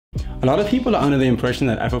A lot of people are under the impression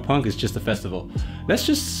that Afropunk is just a festival. Let's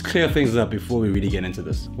just clear things up before we really get into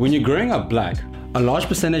this. When you're growing up black, a large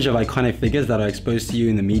percentage of iconic figures that are exposed to you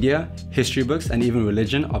in the media, history books, and even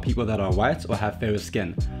religion are people that are white or have fairer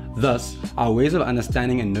skin. Thus, our ways of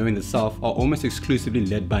understanding and knowing the self are almost exclusively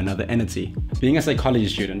led by another entity. Being a psychology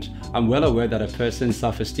student, I'm well aware that a person's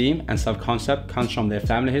self-esteem and self-concept comes from their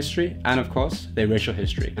family history and, of course, their racial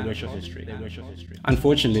history.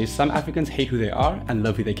 Unfortunately, some Africans hate who they are and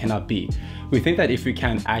love who they cannot be. We think that if we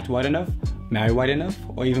can act white enough, marry white enough,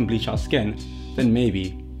 or even bleach our skin, then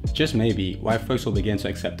maybe, just maybe, white folks will begin to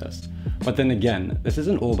accept us. But then again, this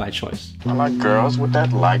isn't all by choice. I like girls with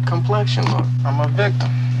that light complexion look. I'm a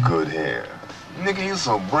victim. Good hair. Nigga, you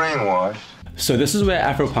so brainwashed. So this is where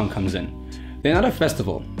Afropunk comes in. They're not a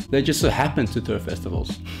festival, they just so happen to throw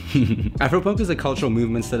festivals. Afropunk is a cultural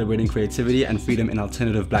movement celebrating creativity and freedom in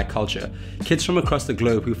alternative black culture. Kids from across the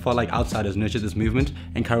globe who felt like outsiders nurtured this movement,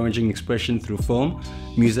 encouraging expression through film,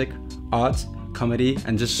 music, art, comedy,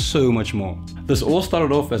 and just so much more. This all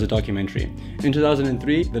started off as a documentary. In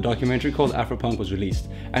 2003, the documentary called Afropunk was released,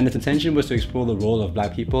 and its intention was to explore the role of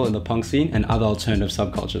black people in the punk scene and other alternative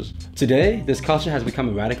subcultures. Today, this culture has become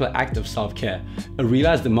a radical act of self-care, a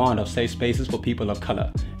realized demand of safe spaces for people of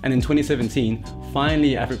color. And in 2017,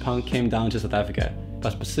 finally Afropunk came down to South Africa,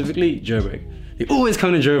 but specifically Joburg. They always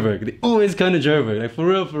come to Joburg, like for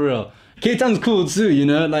real. Cape Town's cool too, you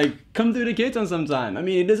know, like come through to Cape Town sometime. I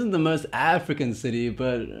mean, it isn't the most African city,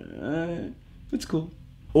 but it's cool.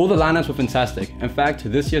 All the lineups were fantastic. In fact,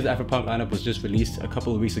 this year's Afropunk lineup was just released a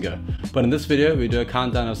couple of weeks ago. But in this video, we do a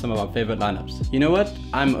countdown of some of our favorite lineups. You know what?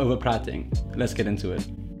 I'm over-prating. Let's get into it.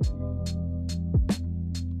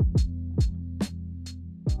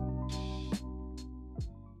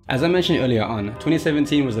 As I mentioned earlier on,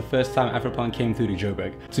 2017 was the first time Afropunk came through to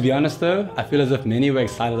Joburg. To be honest though, I feel as if many were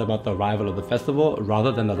excited about the arrival of the festival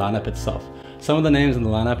rather than the lineup itself. Some of the names in the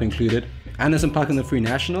lineup included Anderson .Paak and the Free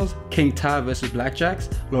Nationals, King Ta vs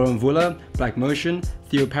Blackjacks, Lauren Vula, Black Motion,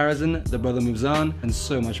 Theo Parazin, The Brother Moves On, and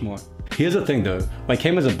so much more. Here's the thing though, what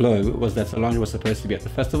came as a blow was that Solange was supposed to be at the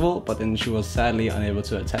festival, but then she was sadly unable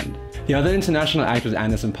to attend. The other international act was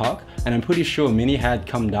Anderson .Paak, and I'm pretty sure many had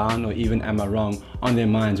Come Down or even Am I Wrong on their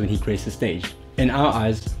minds when he graced the stage. In our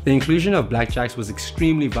eyes, the inclusion of Blackjacks was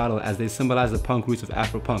extremely vital as they symbolize the punk roots of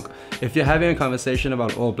Afropunk. If you're having a conversation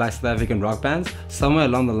about all black Slavic and rock bands, somewhere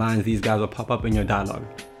along the lines these guys will pop up in your dialogue.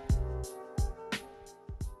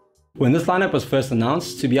 When this lineup was first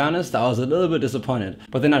announced, to be honest, I was a little bit disappointed,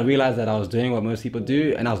 but then I realized that I was doing what most people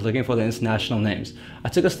do and I was looking for the international names. I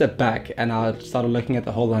took a step back and I started looking at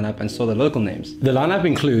the whole lineup and saw the local names. The lineup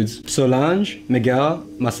includes Solange, Miguel,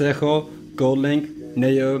 Masego, Goldlink,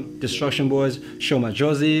 Neo, Destruction Boys, Sho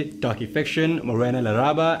Madjozi, Darkie Fiction, Morena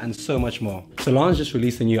Leraba, and so much more. Solange just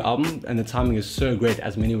released a new album and the timing is so great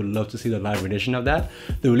as many would love to see the live rendition of that.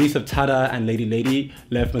 The release of Tada and Lady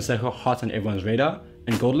left Masego hot on everyone's radar.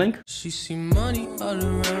 And Goldlink. She see money all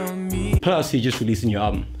around me. Plus, he just released a new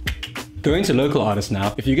album. Going to local artists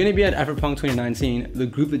now, if you're going to be at Afropunk 2019, the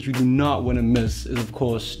group that you do not want to miss is of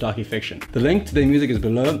course Darkie Fiction. The link to their music is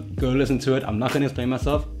below, go listen to it, I'm not going to explain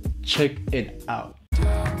myself, check it out.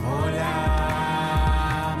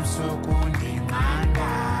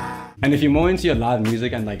 And if you're more into your live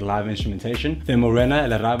music and like live instrumentation, then Morena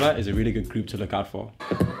Leraba is a really good group to look out for.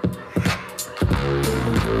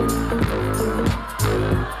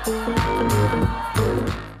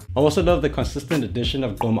 I also love the consistent addition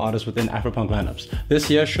of Gqom artists within Afropunk lineups. This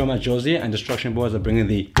year, Sho Madjozi and Destruction Boys are bringing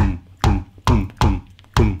the boom, boom, boom, boom,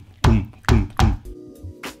 boom, boom, boom, boom.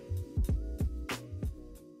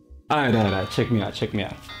 Alright, check me out.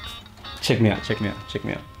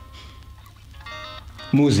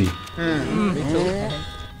 Muzi.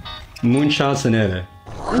 Moonchild Senere.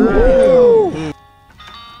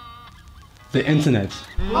 The internet.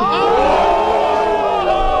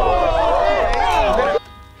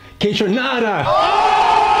 Nada.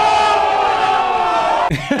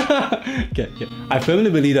 Okay. I firmly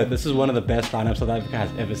believe that this is one of the best lineups South Africa has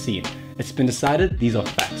ever seen. It's been decided, these are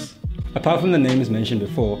facts. Apart from the names mentioned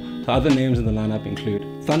before, the other names in the lineup include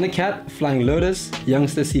Thundercat, Flying Lotus,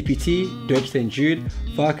 Youngster CPT, Dope Saint Jude,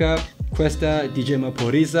 Faka, Questa, DJ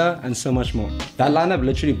Maporiza, and so much more. That lineup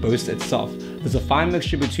literally boasts itself. There's a fine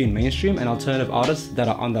mixture between mainstream and alternative artists that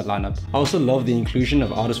are on that lineup. I also love the inclusion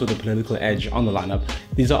of artists with a political edge on the lineup.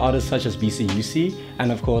 These are artists such as BCUC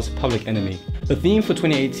and of course Public Enemy. The theme for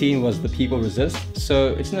 2018 was The People Resist, so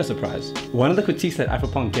it's no surprise. One of the critiques that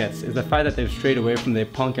Afropunk gets is the fact that they've strayed away from their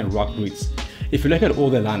punk and rock roots. If you look at all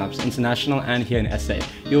their lineups, international and here in SA,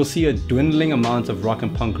 you'll see a dwindling amount of rock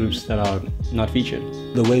and punk groups that are not featured.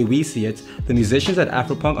 The way we see it, the musicians at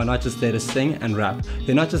Afropunk are not just there to sing and rap.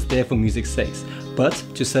 They're not just there for music's sake, but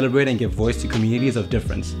to celebrate and give voice to communities of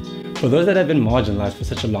difference. For those that have been marginalized for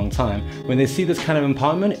such a long time, when they see this kind of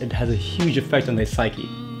empowerment, it has a huge effect on their psyche.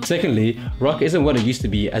 Secondly, rock isn't what it used to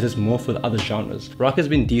be, as it's morphed with other genres. Rock has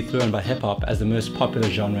been dethroned by hip-hop as the most popular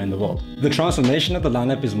genre in the world. The transformation of the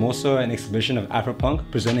lineup is more so an exhibition of Afropunk,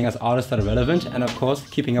 presenting as artists that are relevant and of course,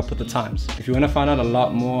 keeping up with the times. If you want to find out a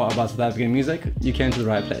lot more about South African music, you came to the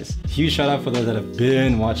right place. Huge shout out for those that have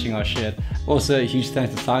been watching our shit. Also, a huge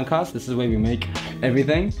thanks to Soundcast. This is where we make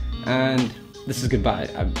everything, and this is goodbye.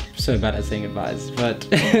 I'm so bad at saying goodbyes, but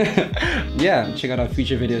yeah, check out our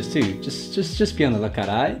future videos too. Just be on the lookout,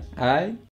 aight?